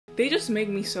They just make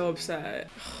me so upset.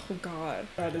 Oh god,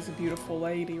 that is a beautiful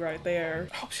lady right there.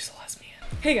 I hope she's a lesbian.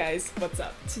 Hey guys, what's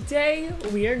up? Today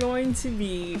we are going to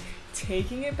be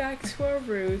taking it back to our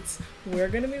roots. We're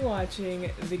gonna be watching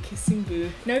The Kissing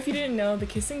Booth. Now, if you didn't know, The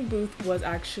Kissing Booth was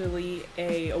actually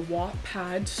a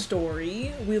Wattpad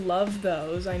story. We love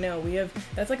those. I know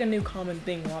that's like a new common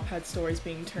thing, Wattpad stories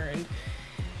being turned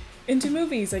into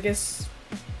movies. I guess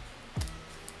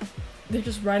they're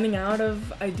just running out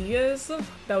of ideas.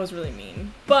 That was really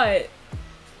mean. But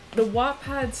the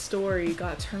Wattpad story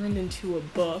got turned into a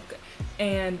book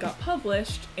and got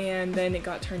published, and then it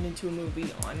got turned into a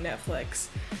movie on Netflix.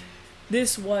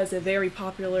 This was a very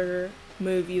popular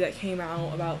movie that came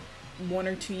out about 1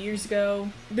 or 2 years ago.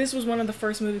 This was one of the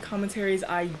first movie commentaries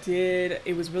I did.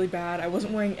 It was really bad. I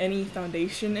wasn't wearing any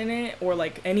foundation in it or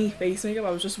like any face makeup.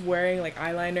 I was just wearing like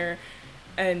eyeliner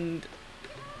and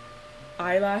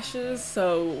eyelashes,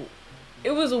 so it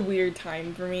was a weird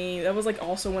time for me. That was like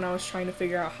also when I was trying to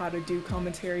figure out how to do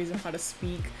commentaries and how to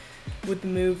speak with the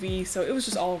movie, so it was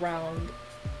just all around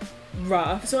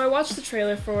rough. So I watched the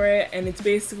trailer for it, and it's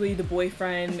basically the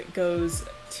boyfriend goes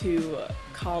to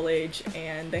college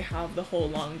and they have the whole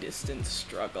long distance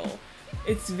struggle.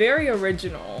 It's very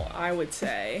original, I would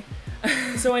say.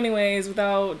 So anyways,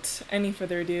 without any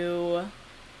further ado,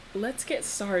 let's get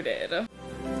started.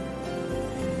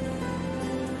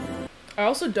 I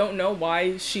also don't know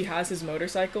why she has his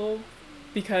motorcycle,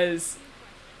 because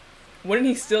wouldn't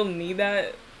he still need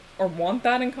that or want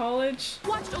that in college?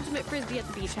 Watched Ultimate Frisbee at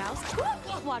the beach house.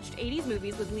 Watched 80s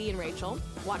movies with Lee and Rachel.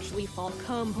 Watched Lee fall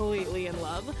completely in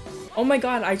love. Oh my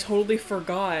god, I totally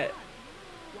forgot.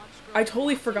 I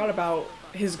totally forgot about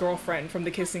his girlfriend from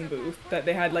The Kissing Booth, that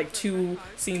they had like 2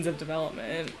 scenes of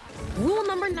development. Rule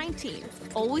number 19,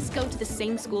 always go to the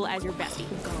same school as your bestie.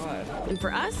 Oh god. And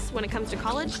for us, when it comes to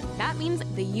college, that means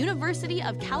the University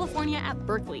of California at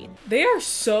Berkeley. They are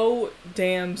so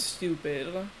damn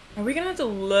stupid. Are we gonna have to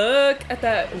look at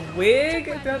that wig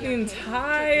throughout the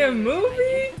entire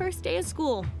movie? First day of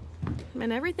school,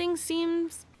 and everything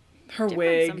seems her different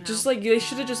wig, somehow. just like they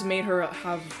should have just made her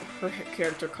have her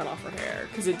character cut off her hair,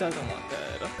 because it doesn't look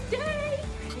good. Day!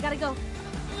 I gotta go.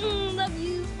 Love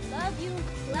you, love you,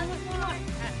 love you more.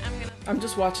 I'm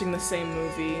just watching the same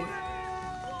movie.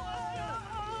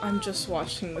 I'm just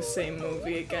watching the same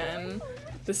movie again.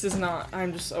 This is not,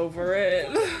 I'm just over it.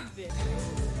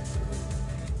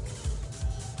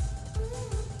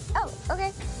 Oh,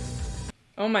 okay.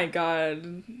 Oh my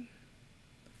god.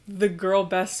 The girl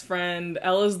best friend.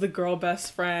 Ella's the girl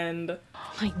best friend.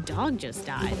 My dog just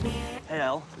died. Hey,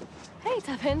 Elle. Hey,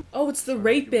 Tevin. Oh, it's the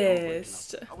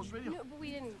rapist. I was ready. No, but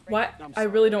we didn't. What? I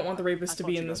really don't want the rapist to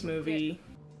be in this movie.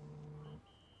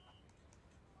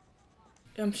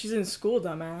 She's in school,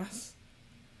 dumbass.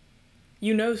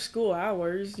 You know school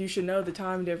hours. You should know the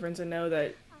time difference and know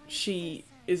that she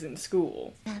is in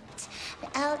school.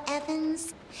 Out,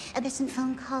 Evans. A distant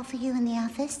phone call for you in the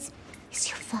office. It's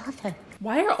your father.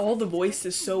 Why are all the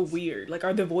voices so weird? Like,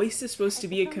 are the voices supposed to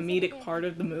be a comedic part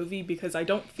of the movie? Because I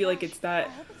don't feel like it's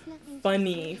that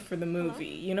funny for the movie.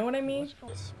 You know what I mean?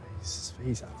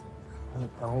 Space.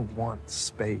 I don't want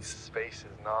space. Space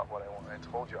is not what I want. I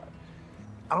told you.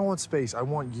 I don't want space. I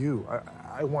want you.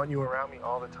 I want you around me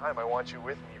all the time. I want you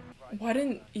with me. Why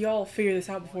didn't y'all figure this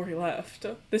out before he left?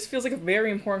 This feels like a very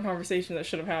important conversation that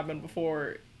should have happened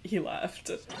before he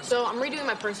left. So I'm redoing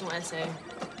my personal essay.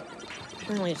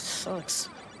 Apparently it sucks.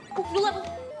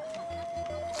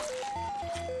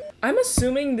 I'm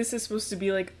assuming this is supposed to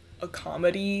be like a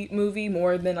comedy movie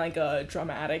more than like a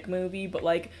dramatic movie, but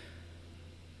like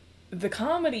the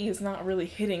comedy is not really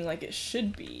hitting like it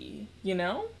should be, you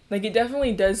know? Like it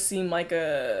definitely does seem like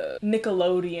a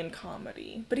Nickelodeon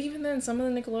comedy, but even then some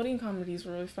of the Nickelodeon comedies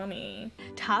were really funny.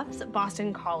 Tufts,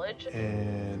 Boston College.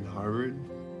 And Harvard?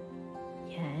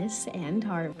 Yes, and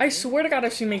Harvard. I swear to God,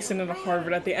 if she makes it into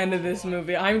Harvard at the end of this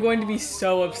movie, I'm going to be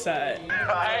so upset.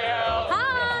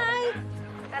 Hi!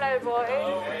 Hello,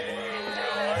 boy.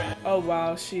 Oh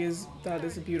wow, that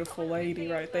is a beautiful lady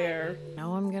right there.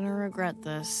 Now I'm gonna regret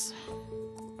this.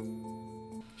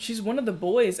 She's one of the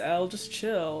boys, Elle, just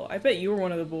chill. I bet you were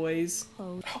one of the boys.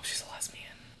 Oh. I hope she's a lesbian.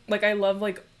 Like, I love,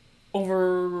 like,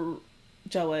 over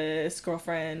jealous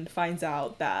girlfriend finds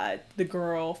out that the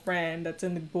girlfriend that's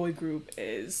in the boy group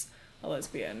is a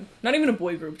lesbian. Not even a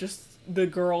boy group, just the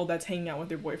girl that's hanging out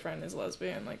with your boyfriend is a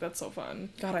lesbian. Like, that's so fun.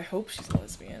 God, I hope she's a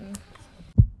lesbian.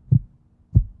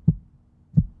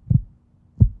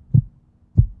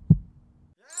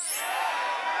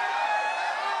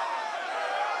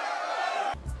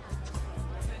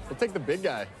 We'll take the big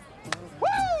guy.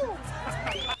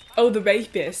 Oh, the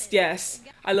rapist, yes.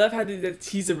 I love how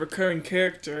he's a recurring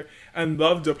character and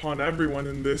loved upon everyone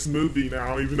in this movie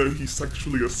now, even though he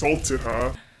sexually assaulted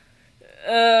her.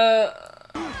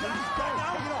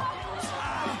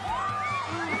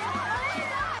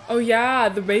 Oh yeah,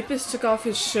 the rapist took off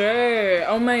his shirt.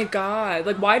 Oh my god.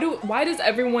 Like why does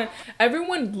everyone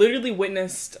literally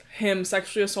witnessed him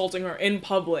sexually assaulting her in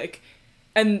public,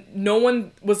 and no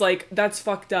one was like, that's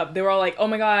fucked up. They were all like, oh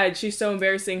my god, she's so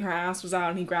embarrassing, her ass was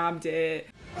out and he grabbed it.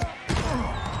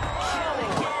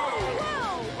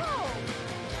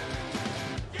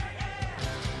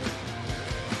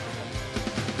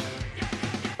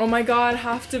 Oh my god,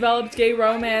 half-developed gay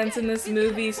romance in this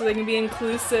movie so they can be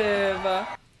inclusive.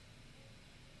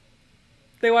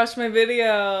 They watched my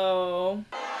video.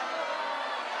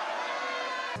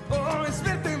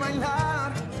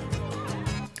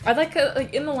 I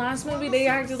like in the last movie they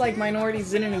acted like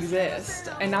minorities didn't exist,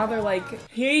 and now they're like,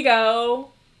 here you go,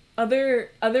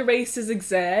 other races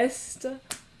exist,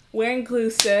 we're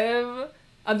inclusive,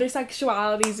 other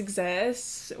sexualities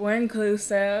exist, we're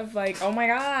inclusive. Like, oh my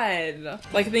god,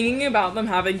 like thinking about them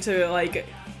having to like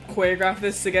choreograph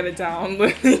this to get it down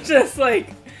literally just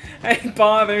like it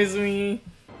bothers me.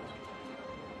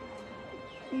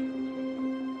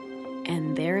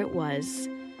 And there it was.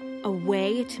 A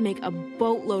way to make a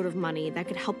boatload of money that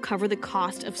could help cover the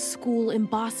cost of school in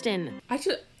Boston.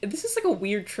 This is like a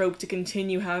weird trope to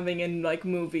continue having in like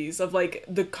movies of like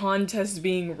the contest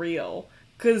being real.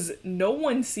 Cause no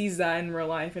one sees that in real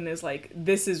life and is like,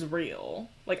 this is real.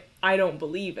 Like, I don't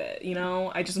believe it, you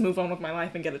know? I just move on with my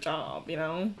life and get a job, you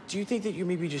know? Do you think that you're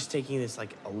maybe just taking this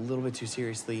like a little bit too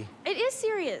seriously? It is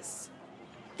serious.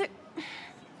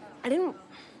 I didn't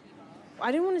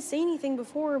want to say anything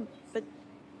before, but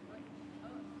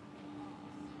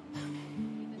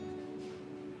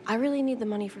I really need the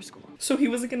money for school. So he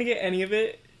wasn't gonna get any of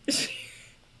it? She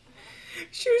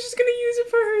was just gonna use it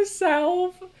for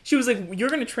herself. She was like, you're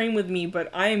gonna train with me, but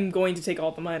I'm going to take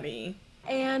all the money.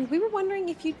 And we were wondering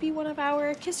if you'd be one of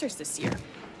our kissers this year.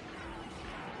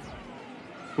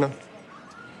 No.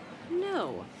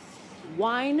 No.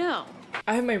 Why no?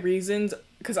 I have my reasons,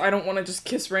 because I don't want to just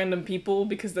kiss random people,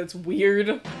 because that's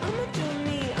weird.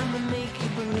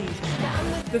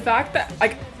 The fact that,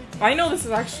 like, I know this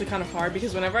is actually kind of hard,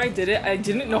 because whenever I did it, I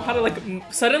didn't know how to, like,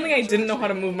 suddenly I didn't know how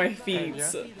to move my feet.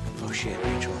 Oh shit,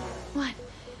 Rachel. What?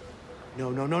 No.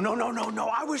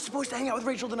 I was supposed to hang out with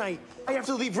Rachel tonight. I have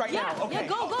to leave right now. Okay. Yeah,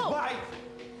 go. Bye.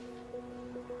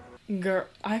 Girl,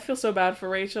 I feel so bad for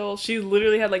Rachel. She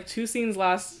literally had, like, 2 scenes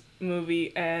last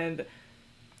movie, and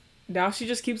now she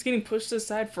just keeps getting pushed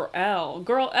aside for Elle.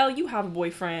 Girl, Elle, you have a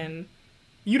boyfriend.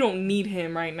 You don't need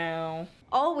him right now.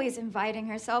 Always inviting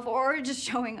herself or just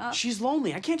showing up. She's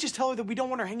lonely. I can't just tell her that we don't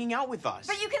want her hanging out with us.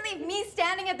 But you can leave me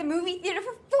standing at the movie theater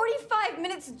for 45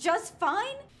 minutes just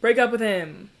fine? Break up with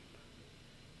him.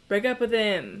 Break up with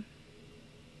him.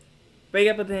 Break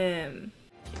up with him.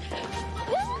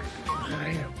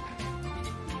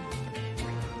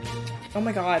 Oh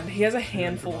my god, he has a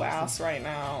handful of ass right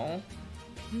now.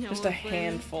 No, Just a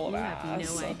handful of you ass. have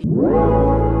no idea.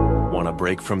 Want a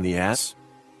break from the ass?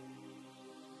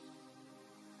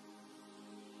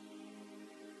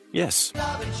 Yes.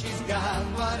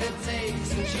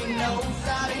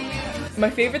 My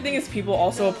favorite thing is people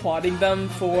also applauding them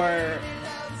for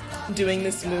doing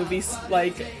this movie,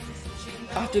 like,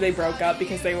 after they broke up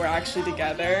because they were actually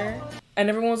together. And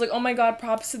everyone was like, oh my god,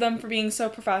 props to them for being so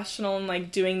professional and,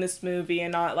 like, doing this movie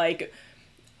and not, like,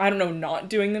 I don't know, not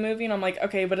doing the movie. And I'm like,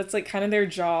 okay, but it's, like, kind of their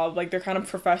job. Like, they're kind of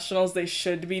professionals. They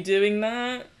should be doing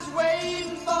that.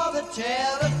 Waiting for the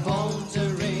telephone to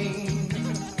ring.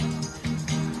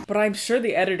 But I'm sure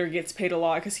the editor gets paid a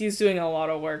lot because he's doing a lot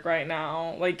of work right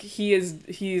now. Like,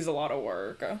 he's a lot of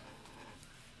work.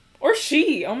 Or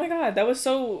she. Oh my god, that was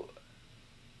so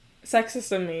sexist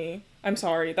of me. I'm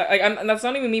sorry. That's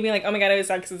not even me being like, oh my god, it was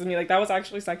sexist of me. Like, that was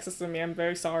actually sexist of me. I'm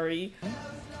very sorry.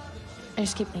 I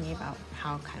just keep thinking about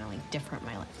how kind of like different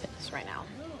my life is right now.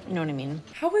 You know what I mean?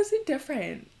 How is it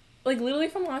different? Like, literally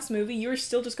from last movie, you were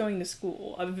still just going to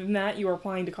school. Other than that, you were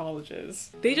applying to colleges.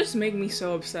 They just make me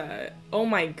so upset. Oh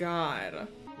my god.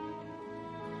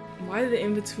 Why the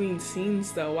in-between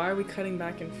scenes, though? Why are we cutting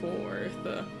back and forth?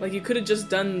 Like, you could have just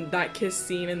done that kiss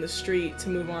scene in the street to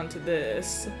move on to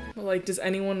this. But, like, does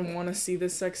anyone want to see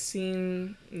this sex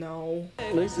scene? No.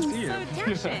 Nice to see you.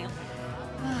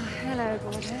 Hello,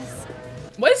 gorgeous.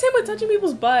 What is him with touching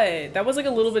people's butt? That was like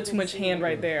a little bit too much hand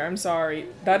right there. I'm sorry.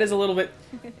 That is a little bit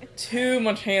too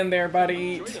much hand there,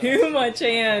 buddy. Too much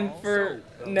hand for...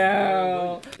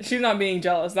 No. She's not being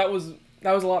jealous. That was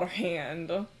a lot of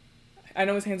hand. I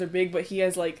know his hands are big, but he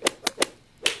has like...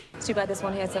 It's too bad this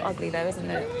one here is so ugly though, isn't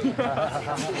it?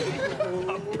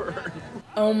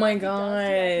 Oh my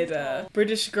god.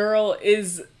 British Girl's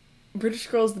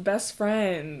the best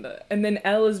friend. And then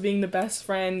Elle is being the best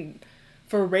friend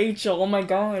for Rachel. Oh my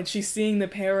god, she's seeing the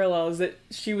parallels that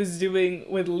she was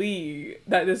doing with Lee,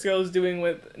 that this girl is doing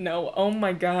with Noah. Oh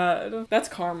my god. That's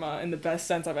karma in the best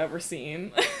sense I've ever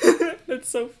seen. That's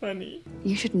so funny.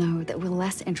 You should know that we're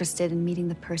less interested in meeting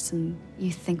the person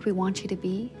you think we want you to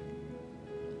be,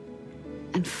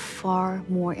 and far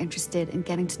more interested in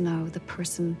getting to know the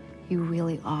person you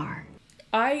really are.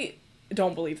 I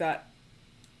don't believe that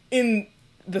in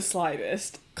the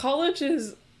slightest.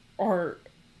 Colleges are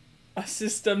a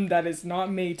system that is not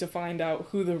made to find out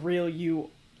who the real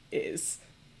you is.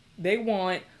 They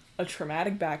want a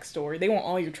traumatic backstory. They want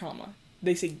all your trauma.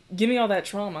 They say, give me all that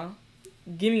trauma.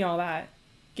 Give me all that.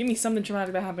 Give me something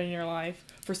traumatic that happened in your life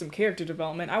for some character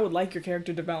development. I would like your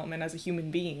character development as a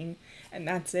human being, and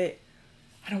that's it.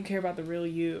 I don't care about the real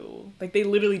you. Like, they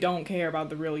literally don't care about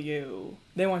the real you.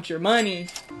 They want your money.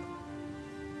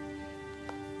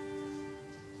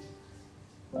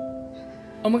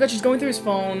 Oh my god, she's going through his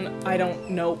phone. I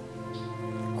don't know.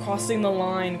 Crossing the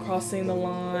line, crossing the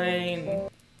line.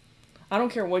 I don't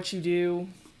care what you do.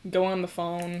 Going on the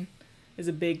phone is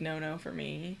a big no-no for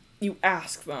me. You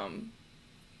ask them.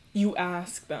 You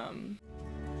ask them.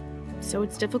 So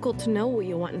it's difficult to know what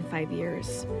you want in 5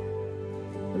 years.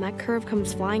 When that curve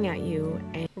comes flying at you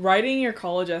and... Writing your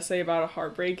college essay about a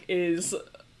heartbreak is...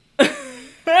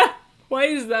 Why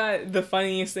is that the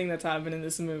funniest thing that's happened in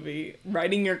this movie?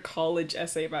 Writing your college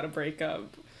essay about a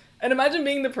breakup. And imagine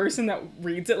being the person that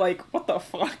reads it like, what the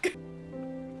fuck?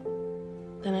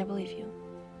 Then I believe you.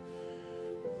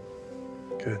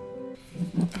 Good.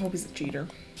 I hope he's a cheater.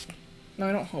 No,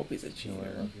 I don't hope he's a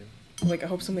cheater. Like, I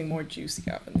hope something more juicy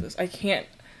happens. I can't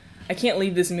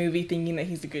leave this movie thinking that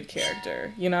he's a good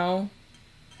character, you know?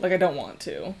 Like, I don't want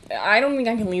to. I don't think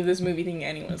I can leave this movie thinking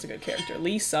anyone is a good character.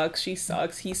 Lee sucks, she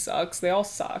sucks, he sucks, they all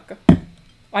suck.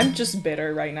 I'm just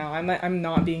bitter right now. I'm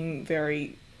not being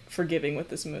very forgiving with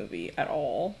this movie at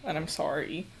all, and I'm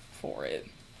sorry for it.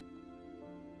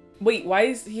 Wait, why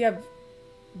is he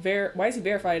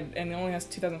verified and he only has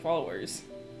 2,000 followers?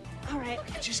 All right.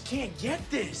 I just can't get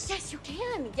this. Yes, you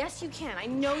can. Yes, you can. I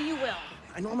know you will.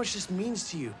 I know how much this means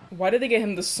to you. Why did they get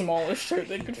him the smallest shirt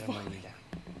they could find?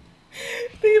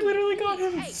 They literally got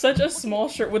him such a small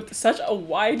shirt with such a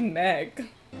wide neck.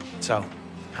 So,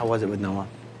 how was it with Noah?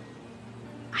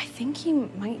 I think he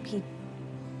might be...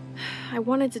 I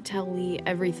wanted to tell Lee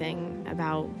everything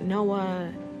about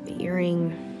Noah, the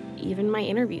earring, even my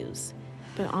interviews.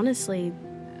 But honestly,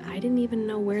 I didn't even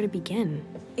know where to begin.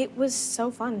 It was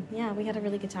so fun. Yeah, we had a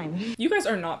really good time. You guys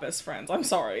are not best friends. I'm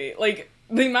sorry. Like,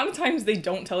 the amount of times they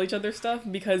don't tell each other stuff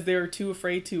because they're too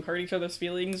afraid to hurt each other's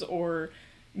feelings or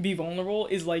be vulnerable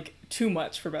is, like, too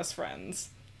much for best friends.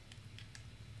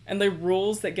 And the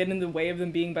rules that get in the way of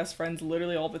them being best friends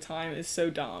literally all the time is so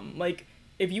dumb. Like,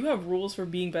 if you have rules for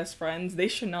being best friends, they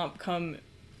should not come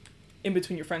in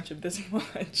between your friendship this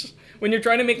much. When you're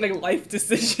trying to make, like, life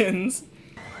decisions.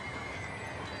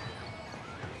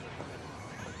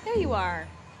 There you are.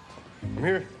 I'm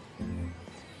here.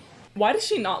 Why does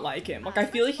she not like him? Like, I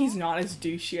feel like he's not as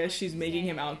douchey as she's making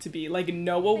him out to be. Like,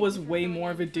 Noah was way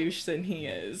more of a douche than he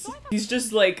is. He's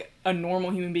just, like, a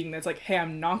normal human being that's like, hey,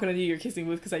 I'm not gonna do your kissing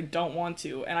booth because I don't want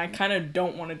to, and I kind of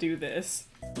don't want to do this.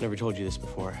 Never told you this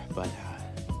before, but,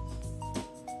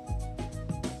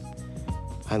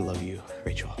 I love you,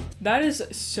 Rachel. That is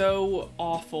so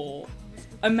awful.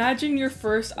 Imagine your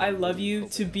first I love you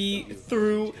to be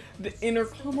through the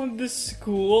intercom of the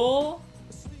school.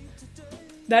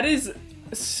 That is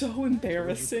so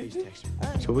embarrassing.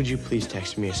 So would you please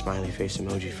text me a smiley face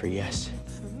emoji for yes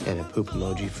and a poop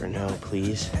emoji for no,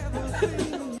 please?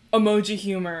 Emoji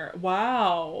humor.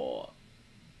 Wow.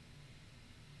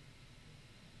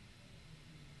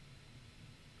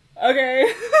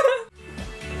 Okay.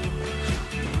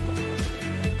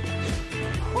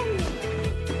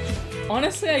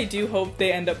 Honestly, I do hope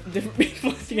they end up different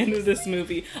people at the end of this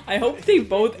movie. I hope they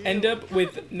both end up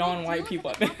with non-white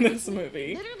people at the end of this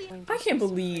movie. I can't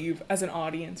believe, as an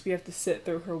audience, we have to sit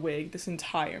through her wig this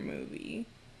entire movie.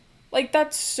 Like,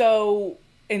 that's so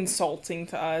insulting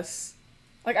to us.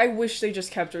 Like, I wish they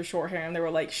just kept her short hair and they were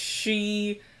like,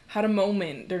 she had a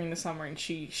moment during the summer and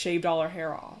she shaved all her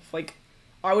hair off. Like,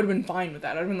 I would have been fine with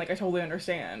that. I'd have been like, I totally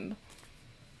understand.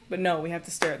 But no, we have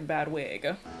to stare at the bad wig.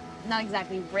 Not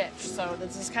exactly rich, so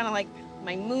this is kind of like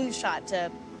my moonshot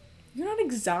to... You're not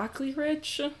exactly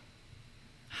rich.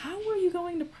 How are you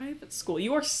going to private school?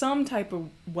 You are some type of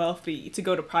wealthy to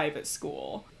go to private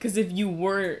school. Because if you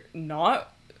were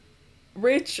not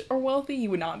rich or wealthy, you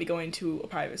would not be going to a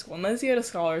private school unless you had a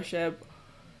scholarship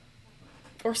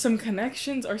or some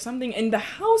connections or something. And the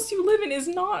house you live in is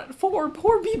not for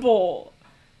poor people.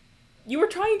 You were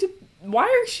trying to... Why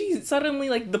is she suddenly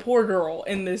like the poor girl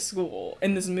in this school,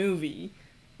 in this movie,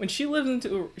 when she lives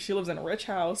in a rich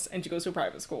house and she goes to a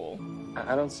private school?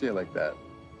 I don't see it like that.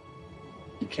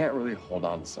 You can't really hold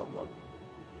on to someone,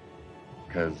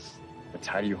 because the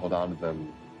tighter you hold on to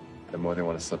them, the more they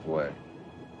want to slip away.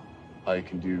 All you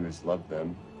can do is love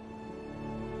them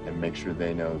and make sure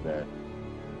they know that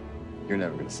you're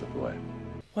never going to slip away.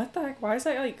 What the heck? Why is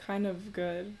that like kind of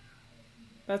good?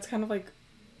 That's kind of like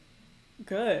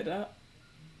good.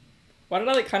 Why did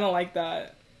I like kind of like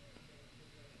that?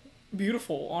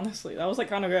 Beautiful, honestly. That was like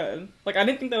kind of good. Like, I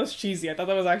didn't think that was cheesy. I thought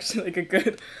that was actually like a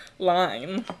good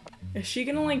line. Is she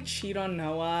gonna like cheat on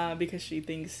Noah because she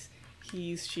thinks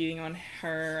he's cheating on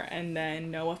her, and then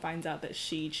Noah finds out that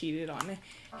she cheated on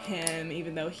him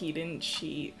even though he didn't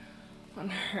cheat on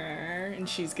her, and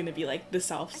she's gonna be like the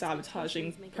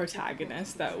self-sabotaging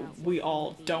protagonist that we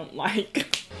all don't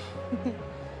like?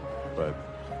 But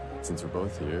since we're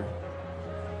both here,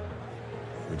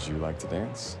 would you like to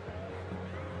dance?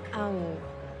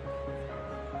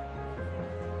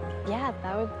 Yeah,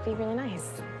 that would be really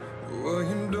nice. Well,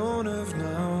 you don't have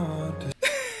now.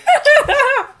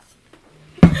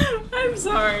 I'm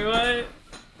sorry, what?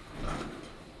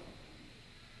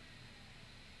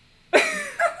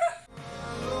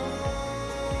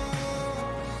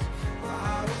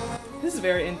 This is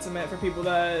very intimate for people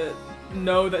that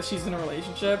know that she's in a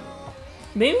relationship.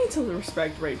 They need to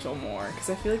respect Rachel more, because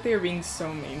I feel like they are being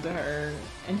so mean to her,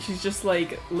 and she's just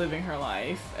like living her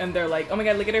life, and they're like, oh my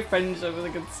god, look at her friendship,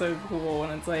 like it's so cool,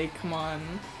 and it's like, come on,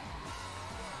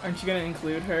 aren't you gonna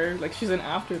include her? Like, she's an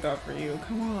afterthought for you.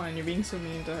 Come on, you're being so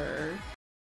mean to her.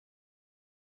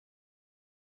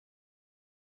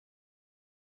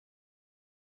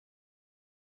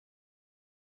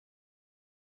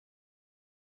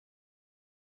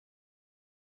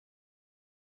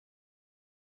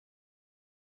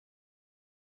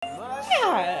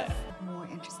 Yeah. More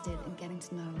interested in getting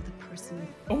to know the person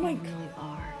Oh my you really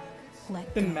are.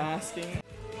 Let The go. masking.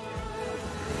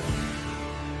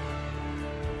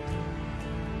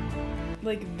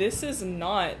 Like, this is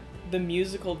not the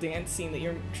musical dance scene that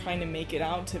you're trying to make it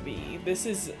out to be. This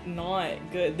is not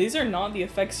good. These are not the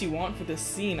effects you want for this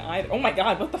scene either. Oh my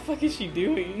god, what the fuck is she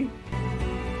doing?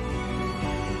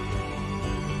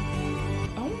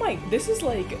 Oh my, this is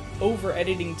like over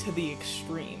editing to the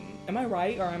extreme. Am I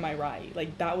right or am I right?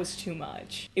 Like, that was too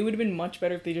much. It would have been much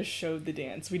better if they just showed the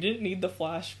dance. We didn't need the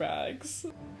flashbacks.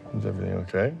 Is everything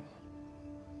okay?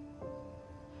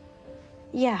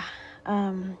 Yeah,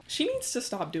 She needs to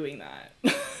stop doing that.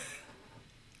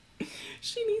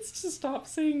 She needs to stop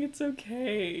saying it's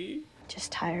okay.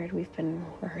 just tired. We've been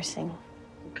rehearsing.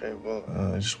 Okay, well,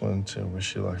 I just wanted to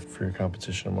wish you luck for your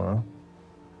competition tomorrow.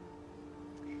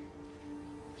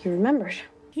 You remembered.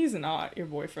 He's not your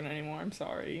boyfriend anymore, I'm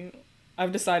sorry.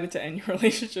 I've decided to end your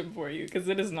relationship for you, because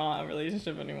it is not a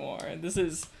relationship anymore. This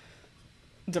is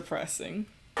depressing.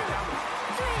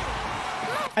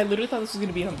 I literally thought this was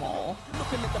gonna be in a mall.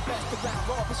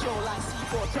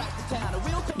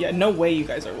 Yeah, no way you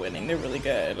guys are winning. They're really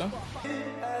good.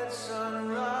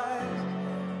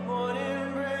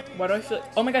 Why do I feel like,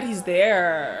 oh my god, he's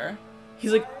there.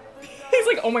 He's like,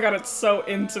 oh my god, it's so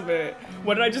intimate.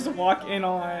 What did I just walk in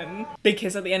on? They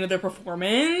kiss at the end of their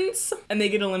performance, and they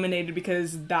get eliminated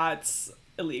because that's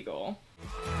illegal.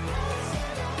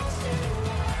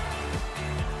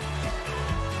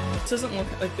 This doesn't look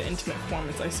like the intimate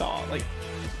performance I saw like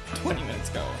 20 minutes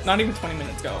ago. Not even 20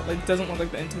 minutes ago. Like, it doesn't look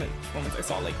like the intimate performance I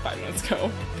saw like 5 minutes ago.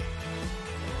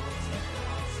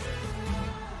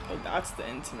 Oh, that's the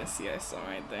intimacy I saw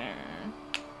right there.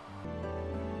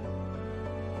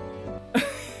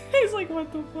 He's like,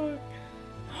 what the fuck?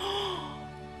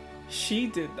 She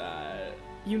did that.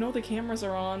 You know the cameras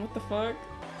are on. What the fuck?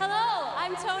 Hello,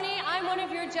 I'm Tony. I'm one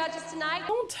of your judges tonight.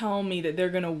 Don't tell me that they're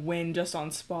gonna win just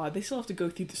on spot. They still have to go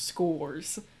through the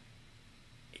scores.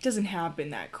 It doesn't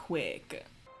happen that quick.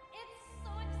 It's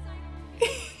so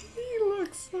exciting. He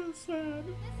looks so sad.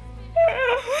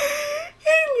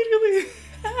 He literally...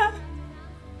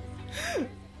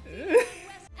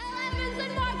 Evans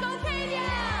and Marco Pena!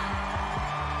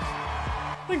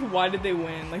 Like, why did they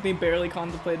win? Like, they barely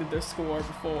contemplated their score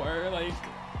before. Like...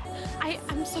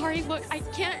 I'm sorry, look,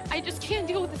 I just can't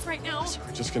deal with this right now. So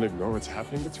we're just gonna ignore what's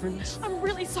happening between us? I'm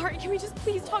really sorry. Can we just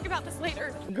please talk about this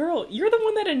later? Girl, you're the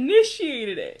one that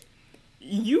initiated it.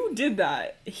 You did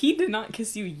that. He did not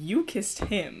kiss you. You kissed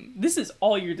him. This is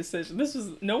all your decision. This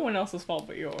was no one else's fault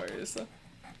but yours.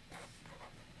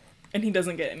 And he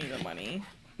doesn't get any of the money.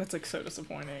 That's like so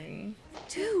disappointing.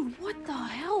 Dude, what the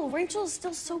hell? Rachel's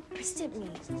still so pissed at me.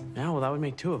 Yeah, well, that would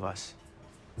make 2 of us.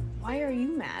 Why are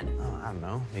you mad? Oh, I don't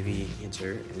know. Maybe the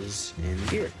answer is in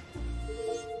fear.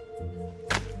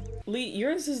 Lee,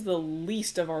 yours is the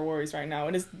least of our worries right now.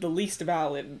 It is the least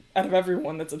valid out of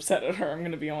everyone that's upset at her, I'm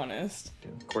gonna be honest.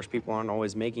 Of course, people aren't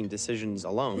always making decisions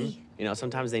alone. You know,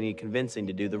 sometimes they need convincing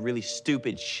to do the really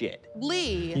stupid shit.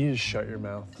 Lee! You just shut your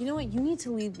mouth. You know what? You need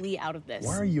to leave Lee out of this.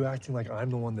 Why are you acting like I'm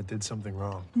the one that did something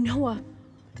wrong? Noah,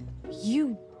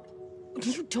 you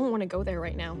don't want to go there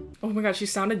right now. Oh my god, she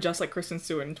sounded just like Kristen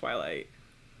Stewart in Twilight.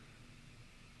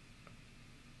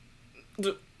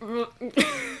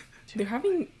 They're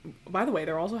having, by the way,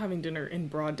 they're also having dinner in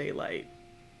broad daylight.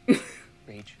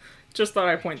 Rach. Just thought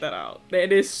I'd point that out.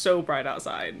 It is so bright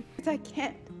outside. I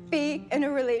can't be in a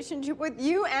relationship with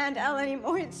you and Elle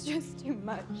anymore. It's just too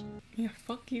much. Yeah,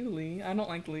 fuck you, Lee. I don't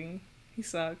like Lee. He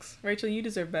sucks. Rachel, you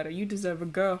deserve better. You deserve a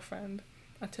girlfriend.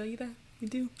 I tell you that. You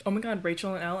do. Oh my god,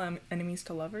 Rachel and Elle, enemies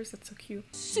to lovers? That's so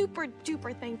cute. Super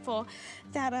duper thankful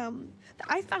that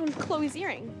I found Chloe's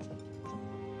earring.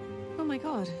 Oh my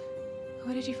god.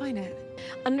 Where did you find it?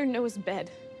 Under Noah's bed.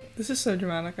 This is so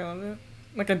dramatic. I love it.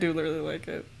 Like, I do literally like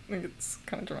it. Like, it's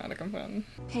kind of dramatic and fun.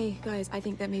 Hey, guys, I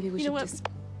think that maybe we You should know what?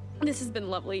 This has been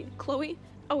lovely. Chloe,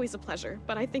 always a pleasure,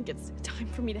 but I think it's time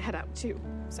for me to head out too.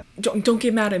 So. Don't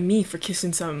get mad at me for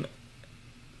kissing some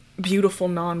beautiful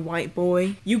non-white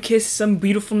boy. You kissed some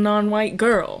beautiful non-white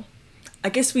girl. I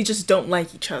guess we just don't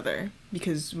like each other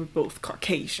because we're both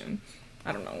Caucasian.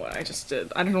 I don't know what I just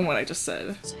did. I don't know what I just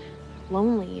said.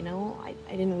 Lonely, you know?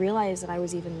 I didn't realize that I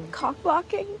was even cock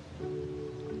blocking.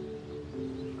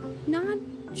 Not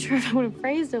sure if I would have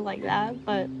phrased it like that,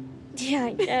 but yeah,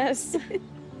 I guess. Oh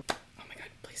my god,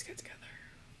 please get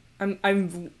together.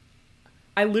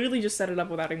 I literally just set it up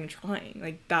without even trying.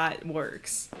 Like, that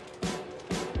works.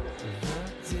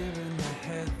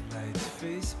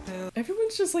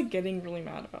 Everyone's just like getting really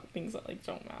mad about things that like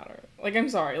don't matter. Like, I'm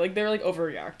sorry, like they're like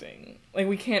overreacting. Like,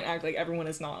 we can't act like everyone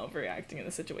is not overreacting in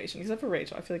this situation, except for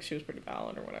Rachel. I feel like she was pretty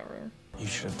valid or whatever. You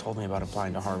should have told me about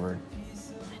applying to Harvard.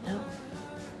 I know.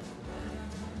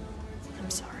 I'm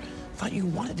sorry. I thought you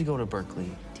wanted to go to Berkeley.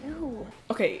 Dude.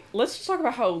 Okay, let's just talk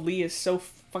about how Lee is so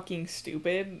fucking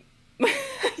stupid.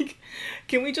 Like,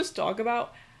 can we just talk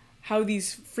about how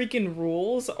these freaking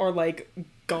rules are like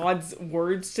God's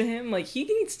words to him? Like, he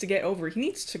needs to get over, he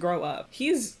needs to grow up.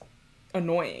 He's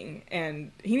annoying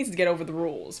and he needs to get over the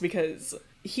rules because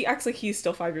he acts like he's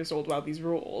still 5 years old about these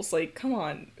rules. Like, come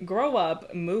on, grow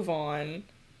up, move on,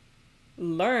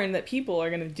 learn that people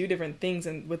are gonna do different things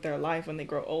with their life when they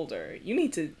grow older. You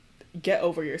need to get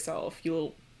over yourself, you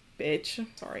little bitch.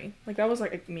 Sorry. Like, that was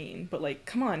like mean, but like,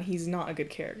 come on, he's not a good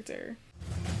character.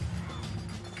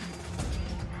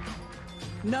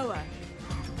 Noah.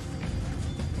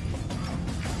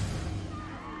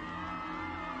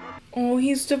 Oh,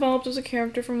 he's developed as a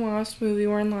character from last movie,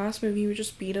 where in last movie he would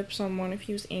just beat up someone if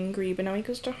he was angry, but now he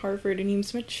goes to Harvard and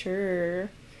he's mature.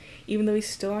 Even though he's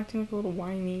still acting like a little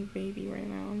whiny baby right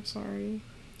now, I'm sorry.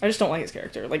 I just don't like his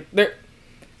character. Like,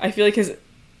 I feel like his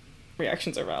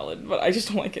reactions are valid, but I just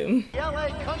don't like him. LA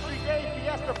Country Day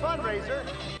Fiesta fundraiser.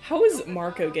 How is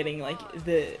Marco getting, like,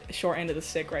 the short end of the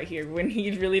stick right here when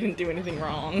he really didn't do anything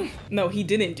wrong? No, he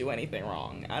didn't do anything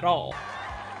wrong at all.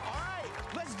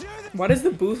 Why does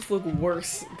the booth look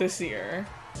worse this year?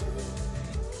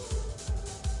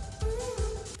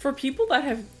 For people that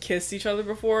have kissed each other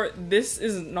before, this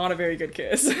is not a very good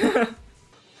kiss.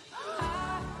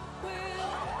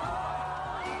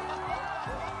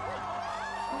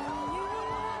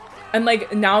 And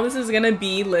like, now this is gonna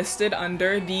be listed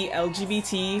under the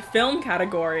LGBT film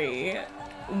category.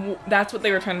 That's what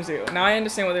they were trying to do. Now I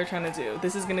understand what they're trying to do.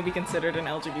 This is gonna be considered an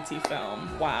LGBT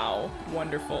film. Wow,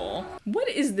 wonderful. What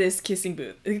is this kissing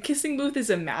booth? The kissing booth is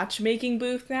a matchmaking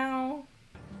booth now?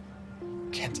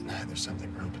 Can't deny there's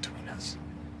something real between us.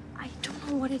 I don't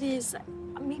know what it is.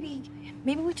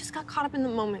 Maybe we just got caught up in the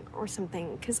moment or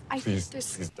something, because I think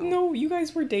there's... No, you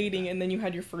guys were dating and then you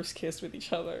had your first kiss with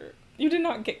each other. You did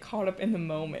not get caught up in the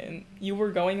moment. You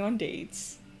were going on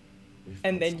dates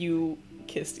and then you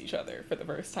kissed each other for the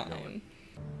first time.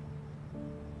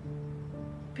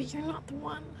 But you're not the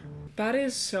one. That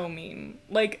is so mean.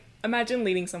 Like, imagine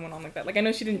leading someone on like that. Like, I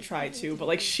know she didn't try to, but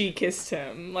like, she kissed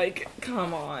him. Like,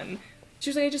 come on. She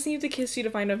was like, I just needed to kiss you to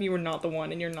find out if you were not the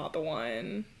one, and you're not the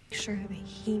one. Sure that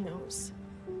he knows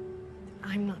that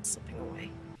I'm not slipping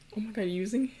away. Oh my god,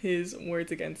 using his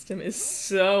words against him is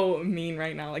so mean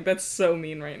right now. Like, that's so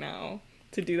mean right now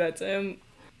to do that to him.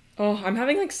 Oh, I'm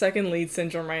having like second lead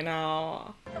syndrome right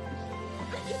now.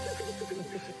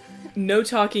 No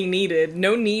talking needed.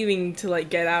 No needing to like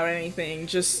get out anything.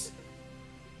 Just,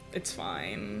 it's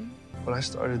fine. When I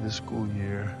started this school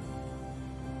year,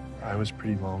 I was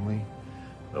pretty lonely.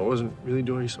 I wasn't really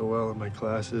doing so well in my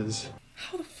classes.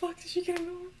 How the fuck did she get in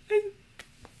Harvard?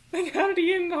 Like, how did he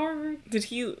get into Harvard? Did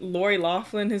he Lori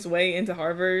Loughlin his way into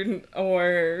Harvard?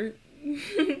 Or...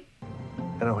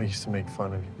 I know I used to make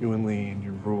fun of you and Lee and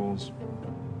your rules,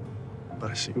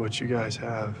 but I see what you guys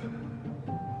have.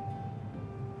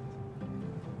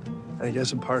 I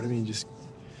guess a part of me just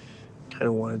kind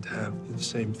of wanted to have the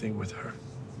same thing with her.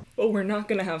 Well, we're not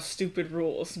gonna have stupid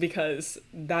rules because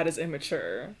that is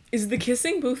immature. Is the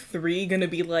Kissing Booth 3 gonna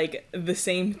be like the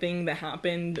same thing that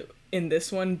happened in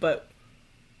this one, but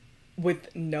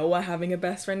with Noah having a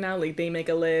best friend now? Like, they make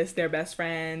a list, they're best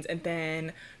friends, and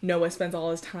then Noah spends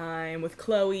all his time with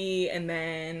Chloe, and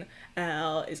then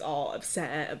Elle is all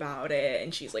upset about it,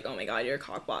 and she's like, oh my god, you're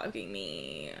cockblocking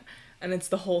me. And it's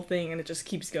the whole thing, and it just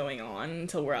keeps going on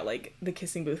until we're at like the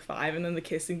Kissing Booth 5, and then the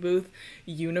Kissing Booth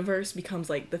universe becomes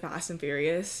like the Fast and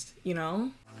Furious, you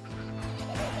know?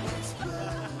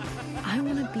 I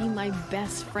want to be my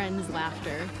best friend's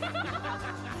laughter.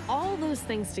 All those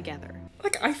things together.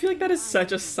 Like, I feel like that is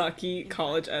such a sucky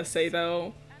college essay,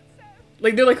 though.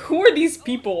 Like, they're like, who are these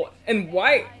people? And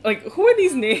why? Like, who are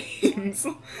these names?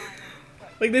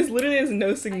 Like, this literally has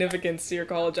no significance to your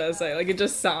college essay. Like, it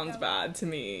just sounds bad to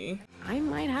me. I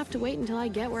might have to wait until I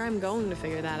get where I'm going to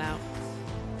figure that out.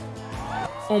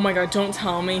 Oh my god, don't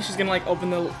tell me she's gonna, like, open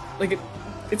the... Like,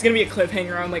 it's gonna be a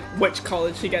cliffhanger on, like, which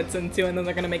college she gets into, and then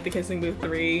they're gonna make the Kissing Booth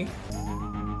 3.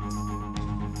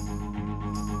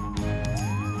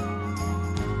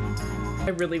 I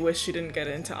really wish she didn't get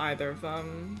into either of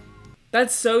them.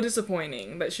 That's so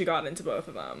disappointing that she got into both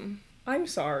of them. I'm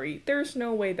sorry, there's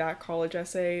no way that college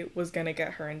essay was gonna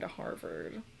get her into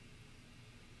Harvard.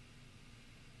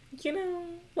 You know,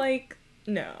 like,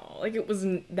 no. Like,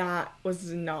 that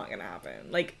was not gonna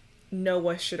happen. Like,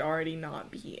 Noah should already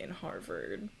not be in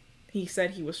Harvard. He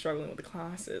said he was struggling with the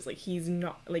classes. Like, he's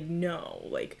not, like, no.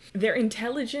 Like, their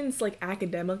intelligence, like,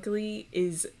 academically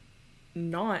is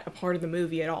not a part of the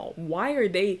movie at all. Why are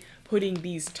they putting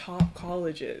these top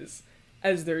colleges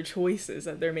as their choices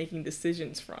that they're making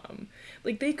decisions from?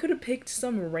 Like, they could have picked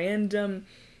some random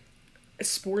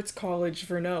sports college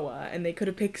for Noah, and they could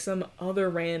have picked some other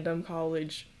random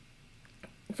college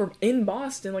for in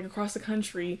Boston, like across the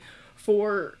country,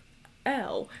 for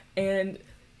Elle. And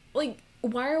like,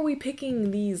 why are we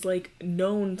picking these like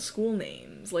known school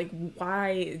names? Like,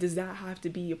 why does that have to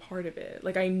be a part of it?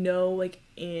 Like, I know, like,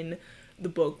 in the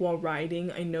book while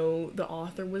writing, I know the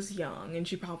author was young and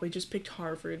she probably just picked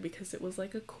Harvard because it was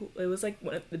like it was like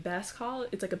one of the best college.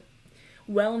 It's like a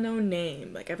well-known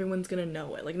name, like everyone's gonna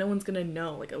know it. Like, no one's gonna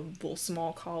know like a little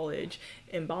small college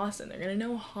in Boston. They're gonna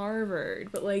know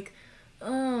Harvard. But like,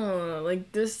 oh,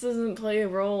 like, this doesn't play a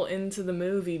role into the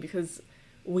movie because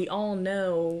we all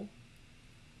know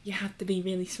you have to be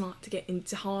really smart to get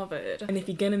into Harvard. And if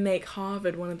you're gonna make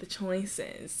Harvard one of the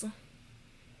choices,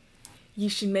 you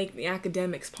should make the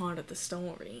academics part of the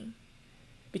story.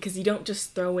 Because you don't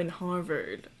just throw in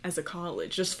Harvard as a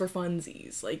college just for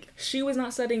funsies. Like, she was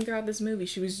not studying throughout this movie.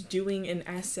 She was doing an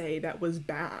essay that was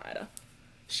bad.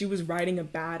 She was writing a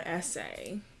bad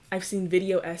essay. I've seen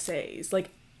video essays. Like,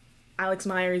 Alex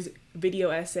Meyer's video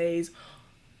essays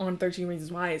on 13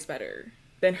 Reasons Why is better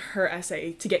than her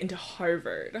essay to get into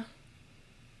Harvard.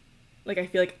 Like, I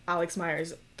feel like Alex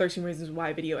Meyer's 13 Reasons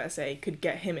Why video essay could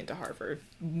get him into Harvard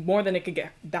more than it could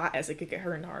get, that essay could get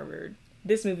her into Harvard.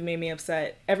 This movie made me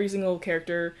upset. Every single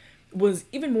character was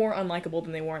even more unlikable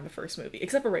than they were in the first movie,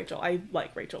 except for Rachel. I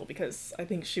like Rachel because I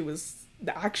think she was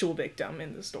the actual victim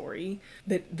in the story.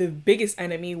 That the biggest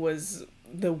enemy was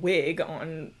the wig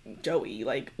on Joey.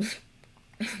 Like,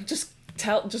 just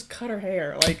cut her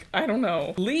hair. Like, I don't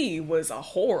know. Lee was a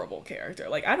horrible character.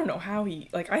 Like, I don't know how he,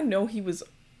 like, I know he was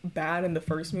bad in the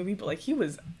first movie, but like, he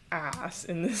was ass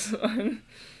in this one.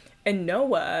 And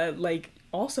Noah, like,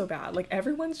 also bad. Like,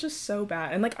 everyone's just so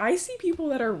bad. And like, I see people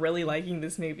that are really liking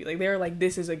this movie. Like, they're like,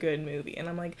 this is a good movie. And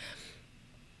I'm like,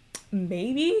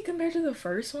 maybe compared to the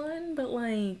first one, but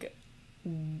like,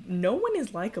 no one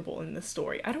is likable in this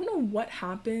story. I don't know what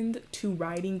happened to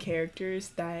writing characters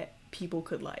that people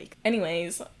could like.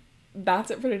 Anyways, that's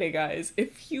it for today, guys.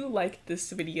 If you liked this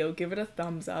video, give it a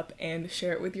thumbs up and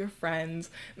share it with your friends.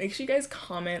 Make sure you guys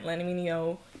comment letting me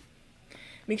know.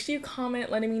 Make sure you comment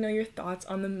letting me know your thoughts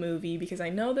on the movie, because I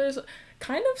know there's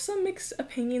kind of some mixed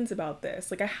opinions about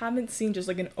this. Like, I haven't seen just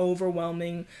like an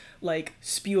overwhelming like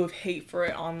spew of hate for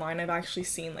it online. I've actually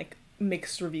seen like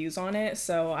mixed reviews on it,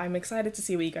 so I'm excited to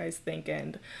see what you guys think.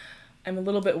 And I'm a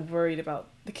little bit worried about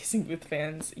the Kissing Booth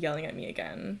fans yelling at me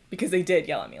again, because they did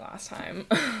yell at me last time.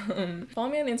 Follow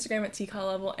me on Instagram at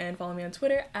tcalllevel and follow me on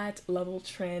Twitter at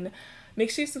leveltrin.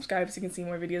 Make sure you subscribe so you can see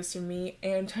more videos from me,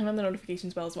 and turn on the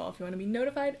notifications bell as well if you want to be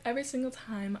notified every single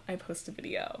time I post a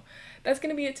video. That's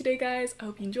gonna be it today, guys. I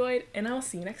hope you enjoyed, and I'll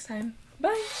see you next time.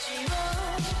 Bye!